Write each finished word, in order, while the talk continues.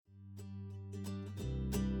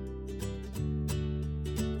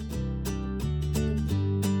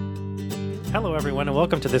Hello, everyone, and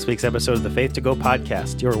welcome to this week's episode of the Faith to Go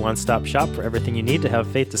podcast, your one-stop shop for everything you need to have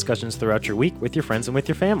faith discussions throughout your week with your friends and with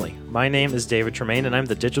your family. My name is David Tremaine, and I'm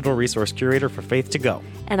the Digital Resource Curator for Faith to Go.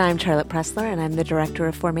 And I'm Charlotte Pressler, and I'm the Director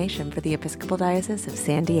of Formation for the Episcopal Diocese of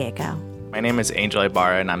San Diego. My name is Angel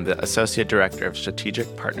Ibarra, and I'm the Associate Director of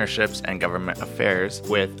Strategic Partnerships and Government Affairs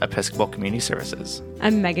with Episcopal Community Services.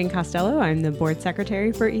 I'm Megan Costello. I'm the Board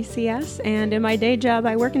Secretary for ECS, and in my day job,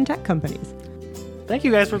 I work in tech companies. Thank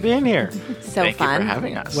you guys for being here. So Thank fun. you for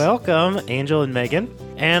having us. Welcome, Angel and Megan,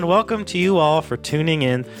 and welcome to you all for tuning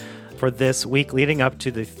in for this week leading up to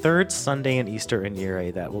the third Sunday in Easter in Year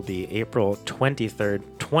A. That will be April 23rd,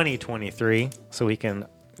 2023, so we can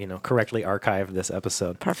correctly archive this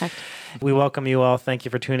episode. Perfect. We welcome you all. Thank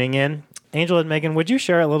you for tuning in. Angel and Megan, would you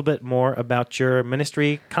share a little bit more about your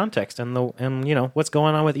ministry context and what's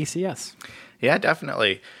going on with ECS? Yeah,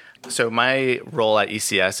 definitely. So my role at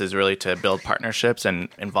ECS is really to build partnerships and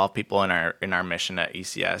involve people in our mission at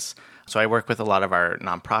ECS. So I work with a lot of our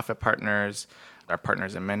nonprofit partners, our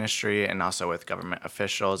partners in ministry, and also with government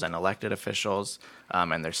officials and elected officials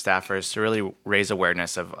and their staffers to really raise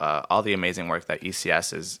awareness of all the amazing work that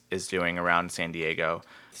ECS is doing around San Diego,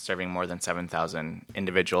 serving more than 7,000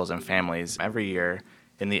 individuals and families every year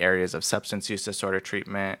in the areas of substance use disorder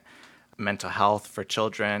treatment, mental health for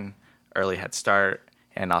children, early Head Start,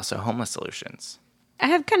 and also homeless solutions. I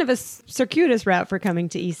have kind of a circuitous route for coming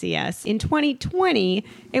to ECS. In 2020,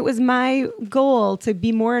 it was my goal to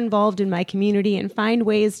be more involved in my community and find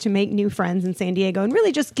ways to make new friends in San Diego and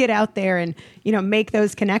really just get out there and, make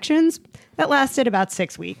those connections. That lasted about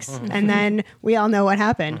 6 weeks. Mm-hmm. And then we all know what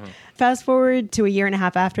happened. Mm-hmm. Fast forward to a year and a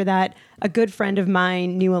half after that, a good friend of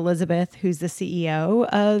mine knew Elizabeth, who's the CEO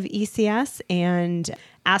of ECS, and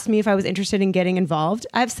asked me if I was interested in getting involved.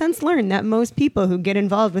 I've since learned that most people who get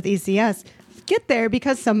involved with ECS get there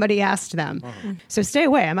because somebody asked them. Uh-huh. So stay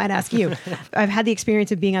away. I might ask you. I've had the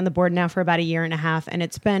experience of being on the board now for about a year and a half, and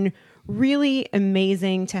it's been really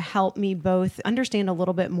amazing to help me both understand a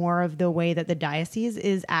little bit more of the way that the diocese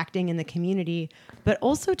is acting in the community, but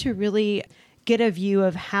also to really get a view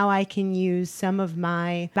of how I can use some of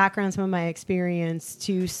my background, some of my experience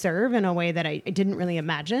to serve in a way that I didn't really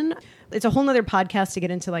imagine. It's a whole nother podcast to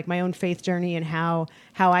get into my my own faith journey and how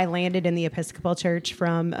I landed in the Episcopal Church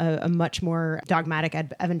from a much more dogmatic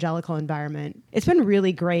evangelical environment. It's been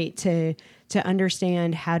really great to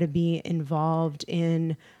understand how to be involved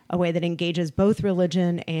in a way that engages both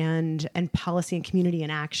religion and policy and community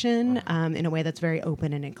in action in a way that's very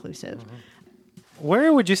open and inclusive. Mm-hmm.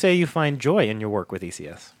 Where would you say you find joy in your work with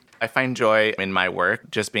ECS? I find joy in my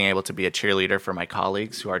work, just being able to be a cheerleader for my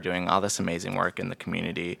colleagues who are doing all this amazing work in the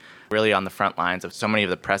community, really on the front lines of so many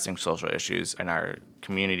of the pressing social issues in our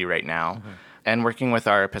community right now, mm-hmm. and working with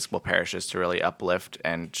our Episcopal parishes to really uplift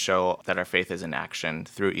and show that our faith is in action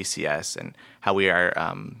through ECS and how we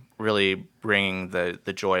are really bringing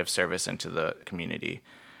the joy of service into the community.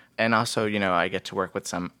 And also, I get to work with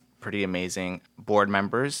some pretty amazing board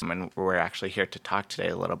members, and we're actually here to talk today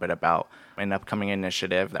a little bit about an upcoming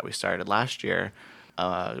initiative that we started last year,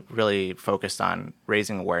 really focused on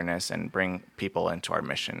raising awareness and bring people into our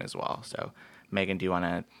mission as well. So Megan, do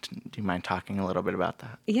you mind talking a little bit about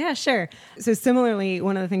that? Yeah, sure. So similarly,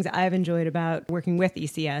 one of the things I've enjoyed about working with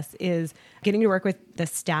ECS is getting to work with the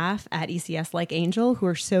staff at ECS like Angel, who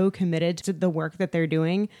are so committed to the work that they're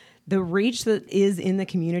doing. The reach that is in the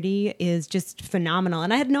community is just phenomenal.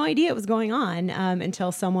 And I had no idea it was going on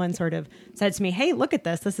until someone sort of said to me, hey, look at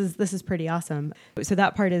this. This is pretty awesome. So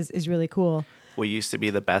that part is really cool. We used to be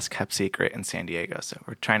the best kept secret in San Diego, so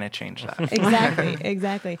we're trying to change that.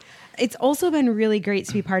 Exactly. It's also been really great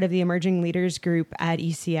to be part of the emerging leaders group at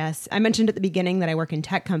ECS. I mentioned at the beginning that I work in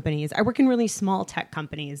tech companies. I work in really small tech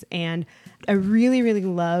companies, and I really, really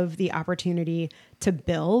love the opportunity to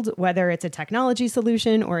build, whether it's a technology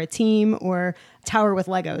solution or a team or tower with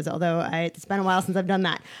Legos, although it's been a while since I've done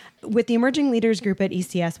that. With the emerging leaders group at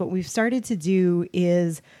ECS, what we've started to do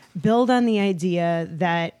is build on the idea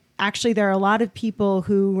that actually, there are a lot of people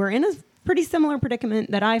who were in a pretty similar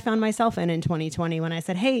predicament that I found myself in 2020 when I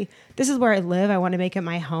said, hey, this is where I live. I want to make it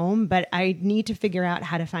my home, but I need to figure out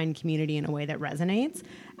how to find community in a way that resonates.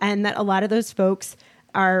 And that a lot of those folks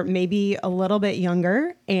are maybe a little bit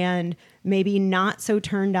younger and maybe not so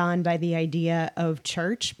turned on by the idea of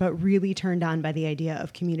church, but really turned on by the idea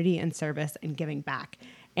of community and service and giving back.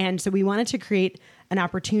 And so we wanted to create an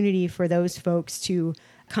opportunity for those folks to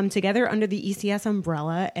come together under the ECS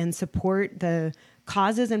umbrella and support the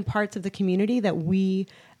causes and parts of the community that we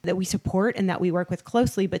support and that we work with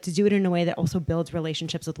closely, but to do it in a way that also builds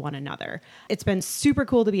relationships with one another. It's been super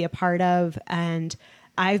cool to be a part of, and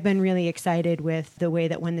I've been really excited with the way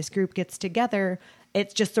that when this group gets together,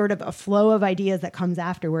 It's just sort of a flow of ideas that comes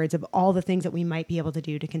afterwards of all the things that we might be able to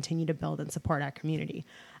do to continue to build and support our community.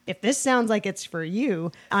 If this sounds like it's for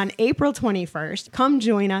you, on April 21st, come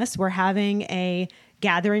join us. We're having a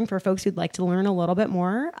gathering for folks who'd like to learn a little bit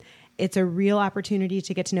more. It's a real opportunity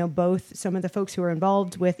to get to know both some of the folks who are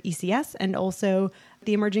involved with ECS and also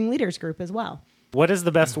the Emerging Leaders Group as well. What is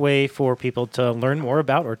the best way for people to learn more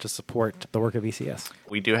about or to support the work of ECS?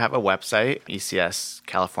 We do have a website,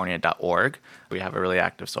 ecscalifornia.org. We have a really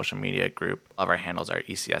active social media group. All of our handles are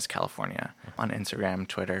ECS California on Instagram,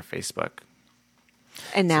 Twitter, Facebook.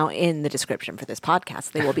 And now in the description for this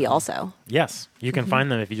podcast, they will be also. Yes, you can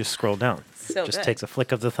find them if you just scroll down. So just good. takes a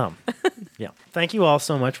flick of the thumb. Yeah. Thank you all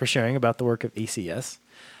so much for sharing about the work of ECS.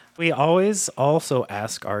 We always also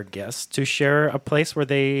ask our guests to share a place where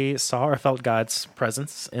they saw or felt God's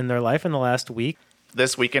presence in their life in the last week.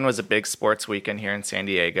 This weekend was a big sports weekend here in San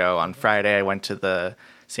Diego. On Friday, I went to the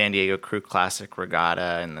San Diego Crew Classic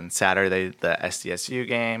Regatta, and then Saturday, the SDSU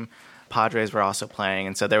game. Padres were also playing,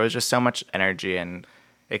 and so there was just so much energy and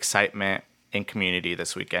excitement in community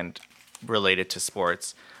this weekend related to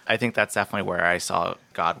sports. I think that's definitely where I saw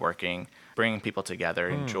God working, bringing people together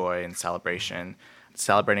in joy and celebration,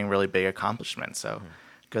 celebrating really big accomplishments. So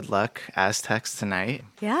good luck, Aztecs, tonight.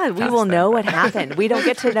 Yeah, we will know what happened. We don't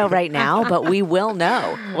get to know right now, but we will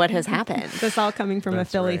know what has happened. This all coming from a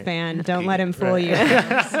Philly right. fan. Don't let him fool you.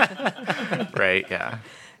 Right, yeah.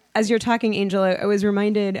 As you're talking, Angel, I was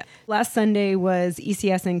reminded last Sunday was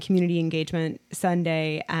ECS and Community Engagement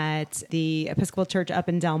Sunday at the Episcopal Church up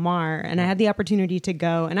in Del Mar, and I had the opportunity to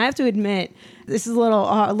go. And I have to admit, this is a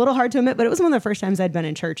little hard to admit, but it was one of the first times I'd been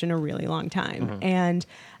in church in a really long time. And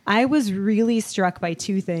I was really struck by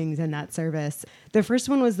two things in that service. The first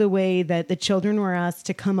one was the way that the children were asked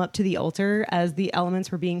to come up to the altar as the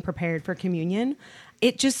elements were being prepared for communion.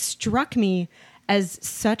 It just struck me as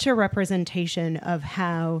such a representation of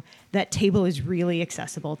how that table is really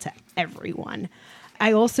accessible to everyone.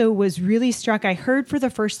 I also was really struck. I heard for the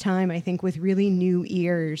first time, I think with really new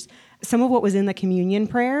ears, some of what was in the communion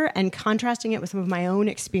prayer and contrasting it with some of my own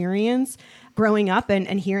experience growing up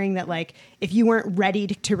and hearing that, like, if you weren't ready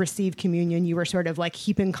to receive communion, you were sort of like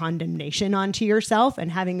heaping condemnation onto yourself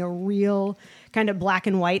and having a real kind of black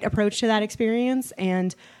and white approach to that experience.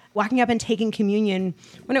 And walking up and taking communion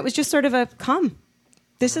when it was just sort of a, come,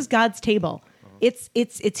 this is God's table.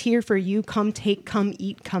 It's here for you. Come take, come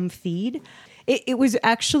eat, come feed. It was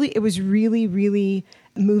really, really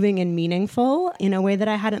moving and meaningful in a way that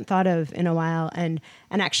I hadn't thought of in a while. And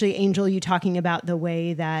actually, Angel, you talking about the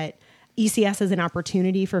way that ECS is an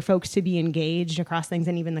opportunity for folks to be engaged across things,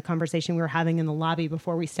 and even the conversation we were having in the lobby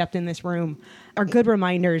before we stepped in this room are good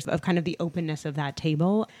reminders of kind of the openness of that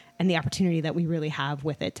table and the opportunity that we really have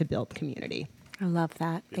with it to build community. I love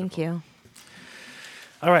that. Thank you.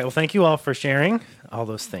 All right. Well, thank you all for sharing all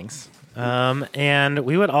those things. And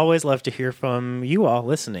we would always love to hear from you all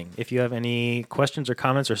listening. If you have any questions or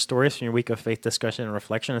comments or stories from your week of faith discussion and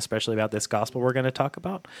reflection, especially about this gospel we're going to talk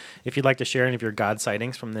about, if you'd like to share any of your God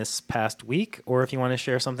sightings from this past week, or if you want to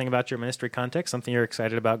share something about your ministry context, something you're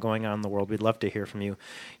excited about going on in the world, we'd love to hear from you.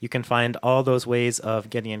 You can find all those ways of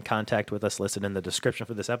getting in contact with us listed in the description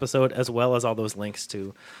for this episode, as well as all those links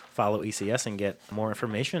to follow ECS and get more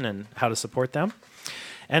information and how to support them.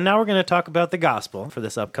 And now we're going to talk about the gospel for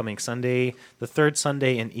this upcoming Sunday, the third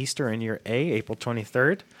Sunday in Easter in year A, April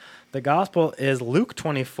 23rd. The gospel is Luke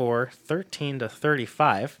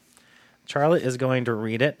 24:13-35. Charlotte is going to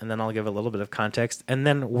read it, and then I'll give a little bit of context. And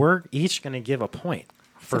then we're each going to give a point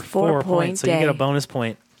for 4 points. So you get a bonus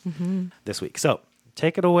point this week. So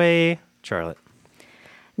take it away, Charlotte.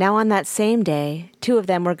 Now on that same day, 2 of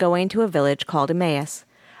them were going to a village called Emmaus,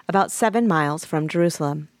 about 7 miles from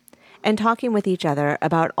Jerusalem, and talking with each other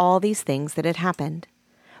about all these things that had happened.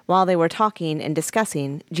 While they were talking and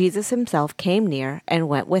discussing, Jesus himself came near and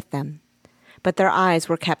went with them. But their eyes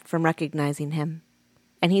were kept from recognizing him.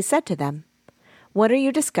 And he said to them, "What are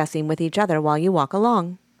you discussing with each other while you walk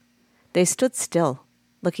along?" They stood still,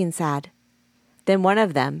 looking sad. Then one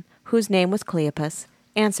of them, whose name was Cleopas,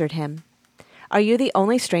 answered him, "Are you the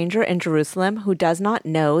only stranger in Jerusalem who does not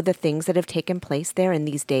know the things that have taken place there in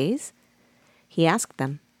these days?" He asked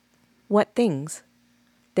them, "What things?"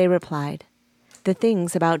 They replied, "The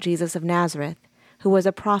things about Jesus of Nazareth, who was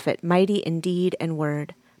a prophet mighty in deed and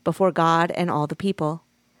word, before God and all the people,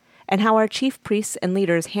 and how our chief priests and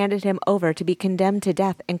leaders handed him over to be condemned to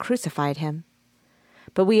death and crucified him.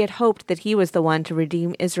 But we had hoped that he was the one to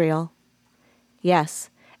redeem Israel. Yes,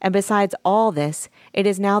 and besides all this, it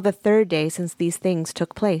is now the 3rd day since these things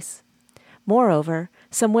took place. Moreover,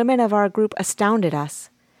 some women of our group astounded us.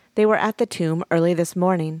 They were at the tomb early this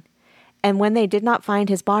morning, and when they did not find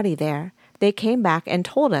his body there, They came back and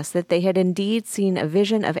told us that they had indeed seen a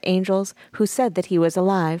vision of angels who said that he was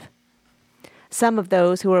alive. Some of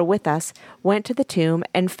those who were with us went to the tomb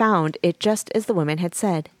and found it just as the women had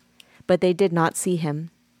said, but they did not see him.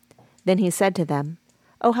 Then he said to them,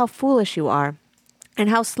 "Oh, how foolish you are, and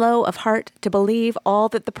how slow of heart to believe all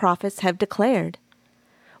that the prophets have declared.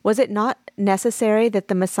 Was it not necessary that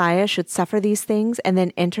the Messiah should suffer these things and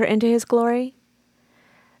then enter into his glory?"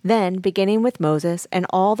 Then, beginning with Moses and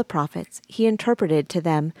all the prophets, he interpreted to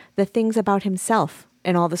them the things about himself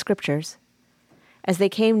in all the scriptures. As they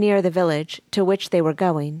came near the village to which they were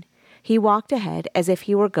going, he walked ahead as if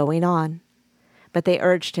he were going on. But they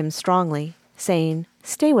urged him strongly, saying,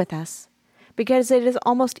 "Stay with us, because it is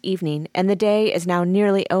almost evening, and the day is now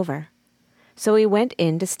nearly over." So he went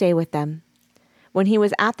in to stay with them. When he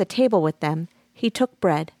was at the table with them, he took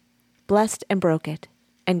bread, blessed and broke it,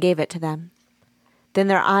 and gave it to them. Then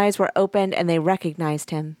their eyes were opened, and they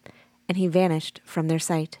recognized him, and he vanished from their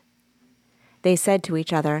sight. They said to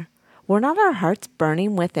each other, "Were not our hearts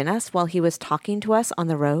burning within us while he was talking to us on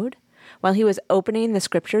the road, while he was opening the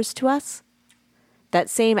scriptures to us?" That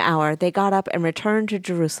same hour they got up and returned to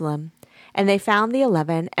Jerusalem, and they found the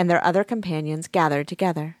 11 and their other companions gathered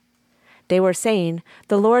together. They were saying,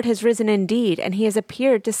 "The Lord has risen indeed, and he has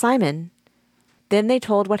appeared to Simon." Then they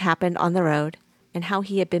told what happened on the road, and how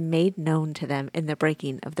he had been made known to them in the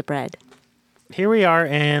breaking of the bread. Here we are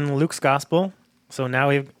in Luke's gospel. So now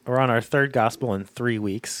we're on our third gospel in 3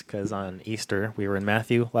 weeks, because on Easter we were in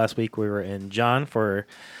Matthew. Last week we were in John for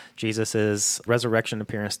Jesus' resurrection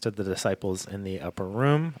appearance to the disciples in the upper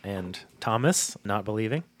room and Thomas not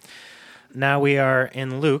believing. Now we are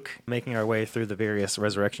in Luke, making our way through the various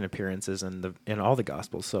resurrection appearances in all the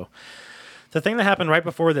gospels. So the thing that happened right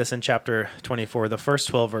before this in chapter 24, the first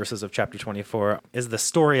 12 verses of chapter 24, is the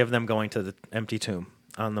story of them going to the empty tomb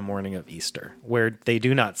on the morning of Easter, where they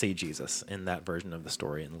do not see Jesus in that version of the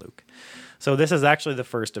story in Luke. So this is actually the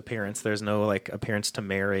first appearance. There's no appearance to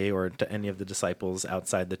Mary or to any of the disciples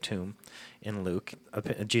outside the tomb in Luke.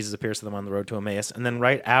 Jesus appears to them on the road to Emmaus. And then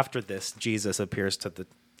right after this, Jesus appears to the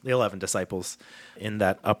 11 disciples in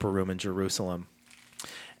that upper room in Jerusalem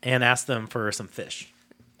and asks them for some fish.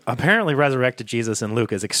 Apparently resurrected Jesus in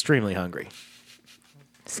Luke is extremely hungry.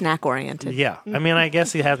 Snack-oriented. Yeah. I mean, I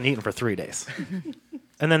guess he hasn't eaten for 3 days.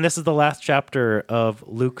 And then this is the last chapter of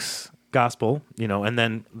Luke's gospel, and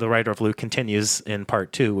then the writer of Luke continues in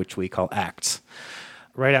part 2, which we call Acts.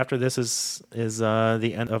 Right after this is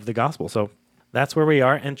the end of the gospel. So that's where we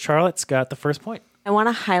are. And Charlotte's got the first point. I want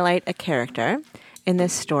to highlight a character in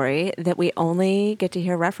this story that we only get to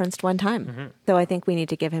hear referenced one time. Mm-hmm. So I think we need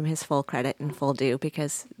to give him his full credit and full due,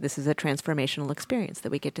 because this is a transformational experience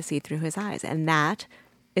that we get to see through his eyes. And that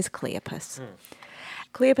is Cleopas.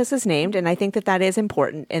 Cleopas is named, and I think that is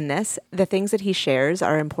important in this. The things that he shares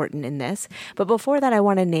are important in this. But before that, I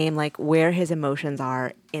want to name where his emotions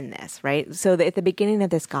are in this, right? So at the beginning of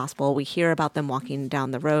this gospel, we hear about them walking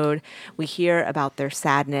down the road. We hear about their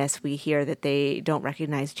sadness. We hear that they don't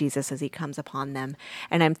recognize Jesus as he comes upon them.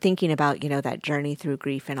 And I'm thinking about, that journey through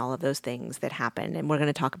grief and all of those things that happen. And we're going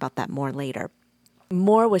to talk about that more later.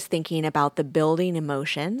 More was thinking about the building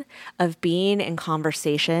emotion of being in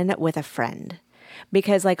conversation with a friend.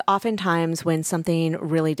 Because oftentimes when something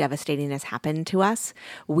really devastating has happened to us,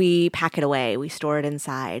 we pack it away, we store it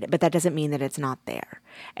inside, but that doesn't mean that it's not there.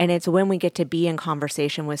 And it's when we get to be in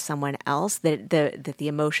conversation with someone else that the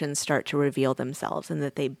emotions start to reveal themselves, and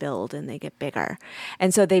that they build and they get bigger.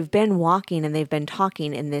 And so they've been walking and they've been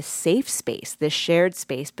talking in this safe space, this shared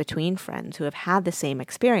space between friends who have had the same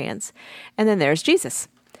experience. And then there's Jesus,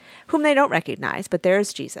 whom they don't recognize, but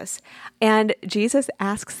there's Jesus. And Jesus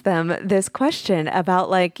asks them this question about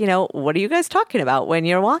what are you guys talking about when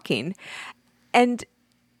you're walking? And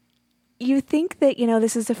you think that,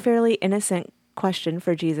 this is a fairly innocent question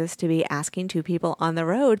for Jesus to be asking two people on the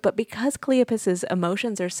road, but because Cleopas's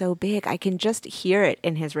emotions are so big, I can just hear it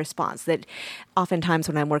in his response. That oftentimes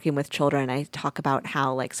when I'm working with children, I talk about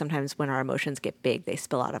how sometimes when our emotions get big, they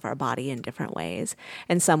spill out of our body in different ways.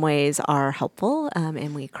 And some ways are helpful,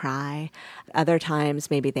 and we cry. Other times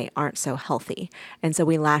maybe they aren't so healthy, and so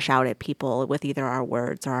we lash out at people with either our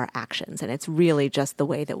words or our actions. And it's really just the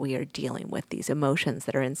way that we are dealing with these emotions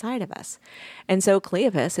that are inside of us. And so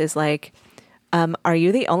Cleopas is are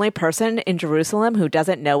you the only person in Jerusalem who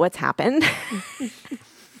doesn't know what's happened?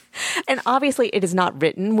 And obviously it is not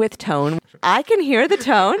written with tone. I can hear the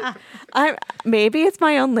tone. Maybe it's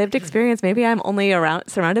my own lived experience. Maybe I'm only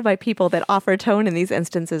surrounded by people that offer tone in these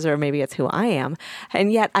instances, or maybe it's who I am.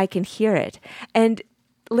 And yet I can hear it. And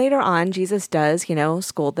later on, Jesus does,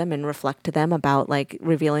 scold them and reflect to them about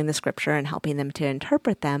revealing the scripture and helping them to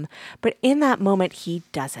interpret them. But in that moment, he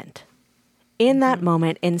doesn't. In that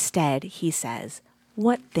moment, instead, he says,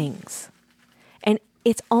 "What things?" And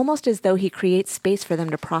it's almost as though he creates space for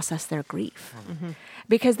them to process their grief.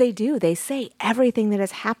 Because they do. They say everything that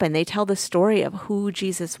has happened. They tell the story of who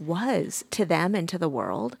Jesus was to them and to the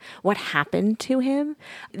world, what happened to him.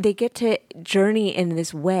 They get to journey in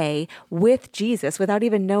this way with Jesus without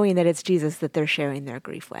even knowing that it's Jesus that they're sharing their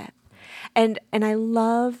grief with. And I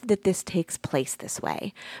love that this takes place this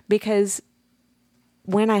way, because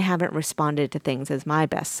when I haven't responded to things as my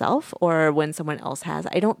best self, or when someone else has,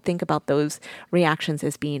 I don't think about those reactions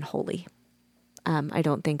as being holy. I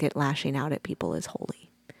don't think that lashing out at people is holy.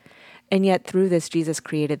 And yet through this, Jesus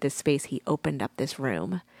created this space. He opened up this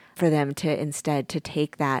room for them to instead to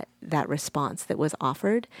take that response that was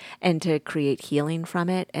offered and to create healing from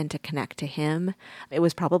it and to connect to him. It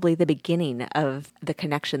was probably the beginning of the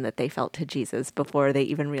connection that they felt to Jesus before they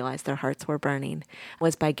even realized their hearts were burning,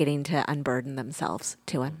 was by getting to unburden themselves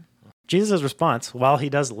to him. Jesus' response, while he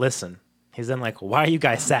does listen, he's then like, why are you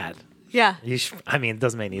guys sad? Yeah. It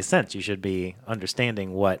doesn't make any sense. You should be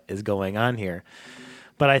understanding what is going on here.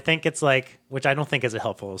 But I think it's like, which I don't think is a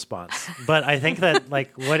helpful response. But I think that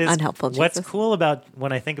like Unhelpful what's Jesus. cool about,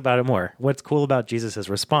 when I think about it more, what's cool about Jesus'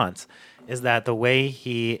 response is that the way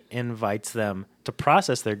he invites them to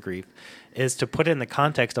process their grief is to put it in the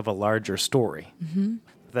context of a larger story.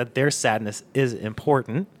 That their sadness is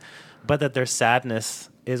important, but that their sadness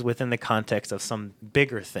is within the context of some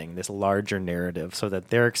bigger thing, this larger narrative, so that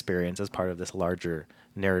their experience is part of this larger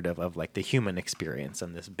narrative of like the human experience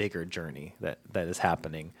and this bigger journey that is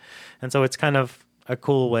happening. And so it's kind of a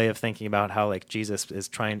cool way of thinking about how like Jesus is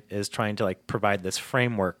trying to like provide this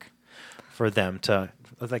framework for them to,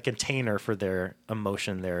 like a container for their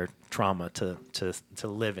emotion, their trauma to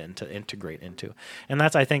live in, to integrate into. And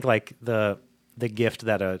that's, I think, like the gift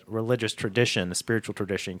that a religious tradition, a spiritual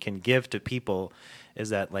tradition can give to people, is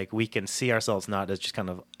that like we can see ourselves not as just kind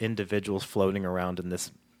of individuals floating around in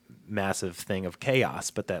this massive thing of chaos,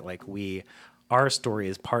 but that like our story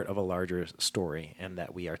is part of a larger story, and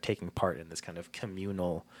that we are taking part in this kind of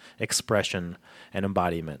communal expression and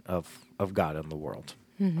embodiment of God in the world.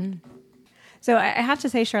 So I have to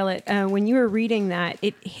say, Charlotte, when you were reading that,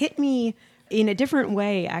 it hit me in a different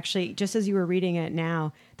way, actually, just as you were reading it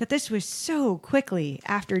now, that this was so quickly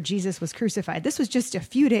after Jesus was crucified. This was just a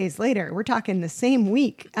few days later. We're talking the same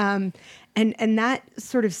week. And that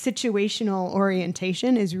sort of situational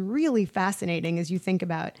orientation is really fascinating as you think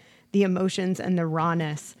about the emotions and the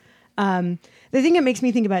rawness. The thing it makes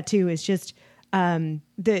me think about, too, is just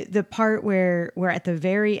the part where at the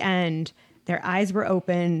very end, their eyes were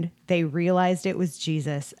opened, they realized it was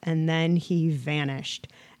Jesus, and then he vanished.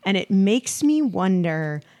 And it makes me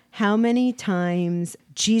wonder how many times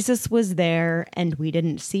Jesus was there and we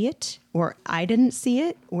didn't see it, or I didn't see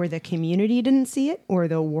it, or the community didn't see it, or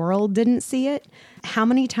the world didn't see it. How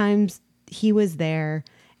many times he was there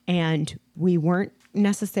and we weren't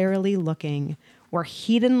necessarily looking, or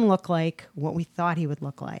he didn't look like what we thought he would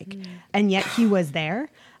look like. And yet he was there.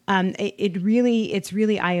 It's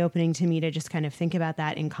really eye-opening to me to just kind of think about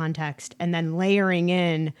that in context, and then layering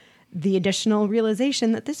in the additional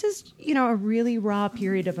realization that this is, a really raw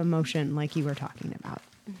period of emotion like you were talking about.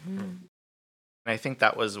 I think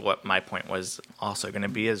that was what my point was also going to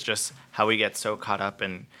be, is just how we get so caught up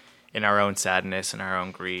in our own sadness and our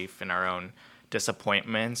own grief and our own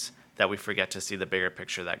disappointments that we forget to see the bigger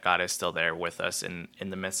picture, that God is still there with us in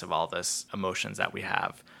the midst of all this emotions that we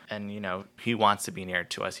have. And, he wants to be near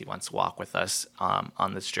to us. He wants to walk with us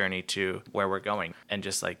on this journey to where we're going, and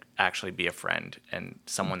just like actually be a friend and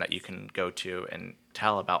someone that you can go to and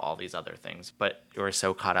tell about all these other things. But we're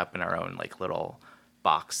so caught up in our own like little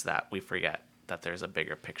box that we forget that there's a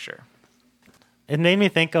bigger picture. It made me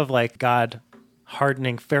think of like God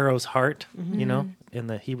hardening Pharaoh's heart, in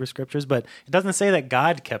the Hebrew scriptures, but it doesn't say that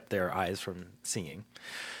God kept their eyes from seeing.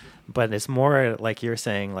 But it's more like you're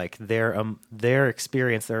saying, like their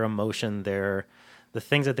experience, their emotion, the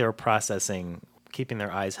things that they were processing, keeping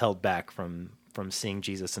their eyes held back from seeing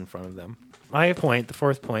Jesus in front of them. My point, the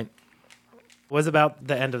fourth point, was about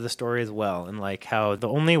the end of the story as well, and like how the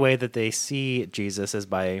only way that they see Jesus is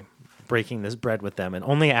by breaking this bread with them, and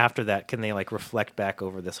only after that can they like reflect back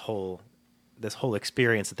over this whole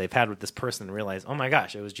experience that they've had with this person and realize, oh my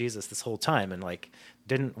gosh, it was Jesus this whole time, and like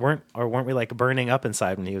weren't we like burning up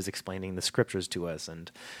inside when he was explaining the scriptures to us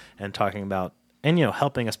and talking about and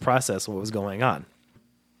helping us process what was going on.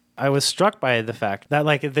 I was struck by the fact that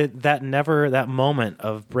like that moment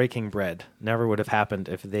of breaking bread never would have happened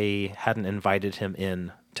if they hadn't invited him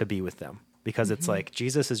in to be with them, because it's like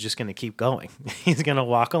Jesus is just going to keep going. He's going to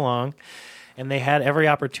walk along. And they had every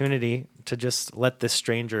opportunity to just let this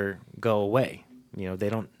stranger go away. They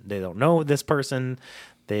don't know this person.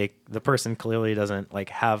 The person clearly doesn't like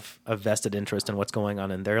have a vested interest in what's going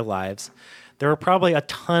on in their lives. There are probably a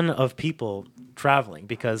ton of people traveling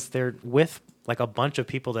because they're with like a bunch of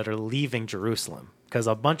people that are leaving Jerusalem, because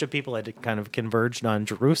a bunch of people had kind of converged on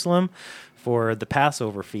Jerusalem for the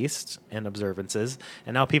Passover feast and observances.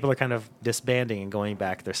 And now people are kind of disbanding and going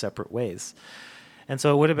back their separate ways. And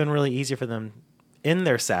so it would have been really easy for them in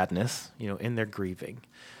their sadness, in their grieving,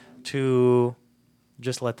 to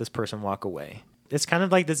just let this person walk away. It's kind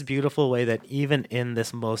of like this beautiful way that even in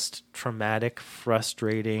this most traumatic,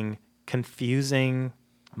 frustrating, confusing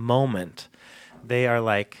moment, they are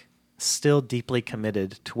like still deeply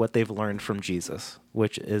committed to what they've learned from Jesus,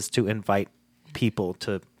 which is to invite people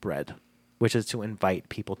to bread, which is to invite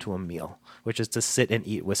people to a meal, which is to sit and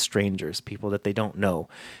eat with strangers, people that they don't know,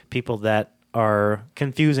 people that are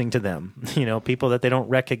confusing to them, people that they don't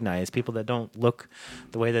recognize, people that don't look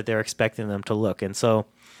the way that they're expecting them to look. And so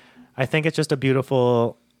I think it's just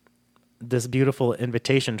this beautiful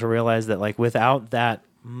invitation to realize that like without that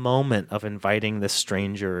moment of inviting this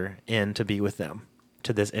stranger in to be with them,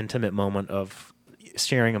 to this intimate moment of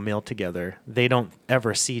sharing a meal together, they don't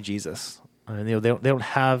ever see Jesus. They don't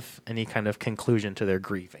have any kind of conclusion to their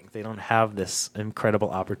grieving. They don't have this incredible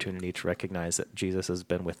opportunity to recognize that Jesus has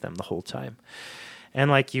been with them the whole time. And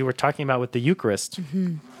like you were talking about with the Eucharist,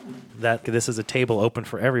 that this is a table open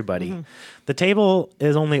for everybody. The table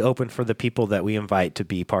is only open for the people that we invite to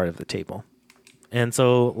be part of the table. And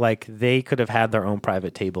so like they could have had their own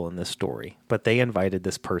private table in this story, but they invited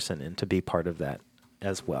this person in to be part of that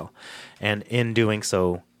as well. And in doing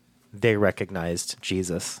so, they recognized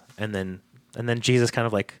Jesus, and then Jesus kind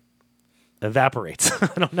of like evaporates. I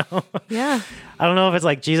don't know. Yeah. I don't know if it's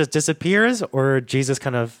like Jesus disappears or Jesus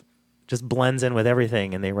kind of just blends in with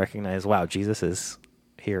everything, and they recognize, wow, Jesus is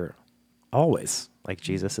here always. Like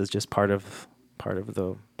Jesus is just part of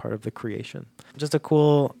the creation. Just a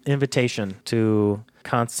cool invitation to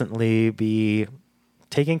constantly be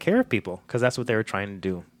taking care of people, because that's what they were trying to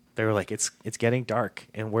do. They were like, it's getting dark,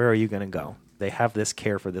 and where are you going to go? They have this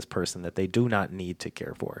care for this person that they do not need to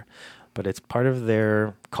care for, but it's part of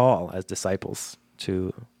their call as disciples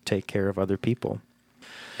to take care of other people.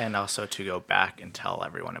 And also to go back and tell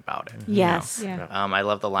everyone about it. Yes. Yeah. I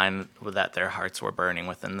love the line that their hearts were burning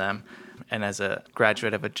within them. And as a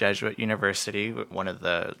graduate of a Jesuit university, one of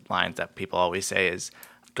the lines that people always say is,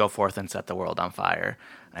 go forth and set the world on fire.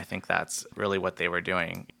 And I think that's really what they were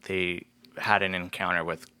doing. They had an encounter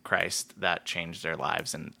with Christ that changed their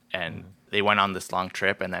lives, and they went on this long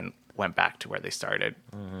trip and then went back to where they started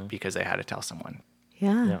because they had to tell someone.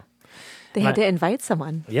 Yeah. They had to invite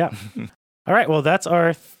someone. Yeah. All right. Well, that's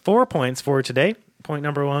our 4 points for today. Point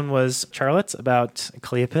number 1 was Charlotte's about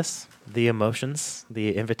Cleopas, the emotions,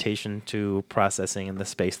 the invitation to processing in the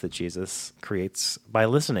space that Jesus creates by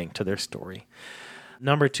listening to their story.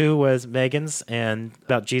 Number 2 was Megan's, and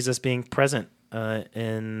about Jesus being present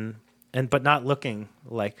but not looking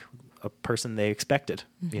like a person they expected,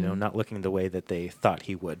 not looking the way that they thought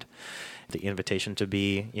he would. The invitation to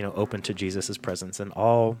be, open to Jesus' presence in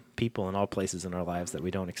all people and all places in our lives that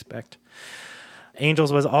we don't expect.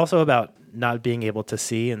 Angels was also about not being able to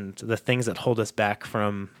see and the things that hold us back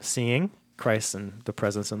from seeing Christ and the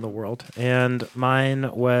presence in the world. And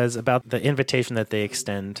mine was about the invitation that they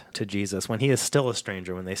extend to Jesus when he is still a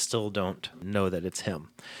stranger, when they still don't know that it's him,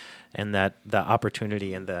 and that the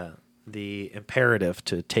opportunity and the imperative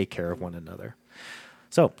to take care of one another.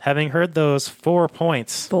 So, having heard those 4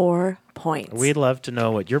 points, 4 points. We'd love to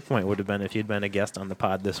know what your point would have been if you'd been a guest on the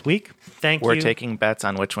pod this week. We're taking bets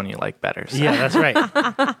on which one you like better. So. Yeah, that's right.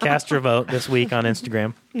 Cast your vote this week on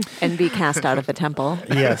Instagram. And be cast out of the temple.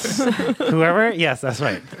 Yes. Yes, that's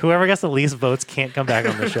right. Whoever gets the least votes can't come back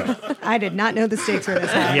on the show. I did not know the stakes were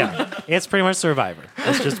this high. Yeah, it's pretty much Survivor.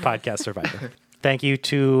 It's just podcast Survivor. Thank you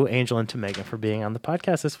to Angel and to Megan for being on the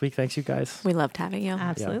podcast this week. Thanks, you guys. We loved having you.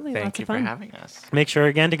 Absolutely. Thank Lots you of fun. for having us. Make sure,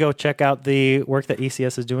 again, to go check out the work that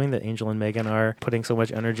ECS is doing, that Angel and Megan are putting so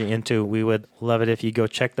much energy into. We would love it if you go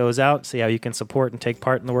check those out, see how you can support and take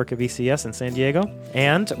part in the work of ECS in San Diego.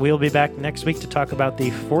 And we'll be back next week to talk about the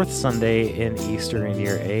 4th Sunday in Easter in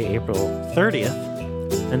Year A, April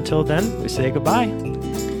 30th. Until then, we say goodbye.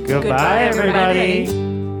 Goodbye, everybody.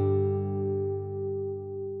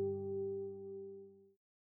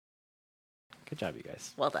 Good job, you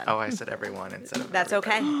guys. Well done. Oh, I said everyone instead of That's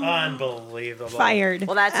everybody. okay. Unbelievable. Fired.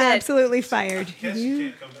 Well, that's it. Absolutely fired.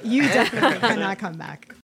 You definitely cannot come back.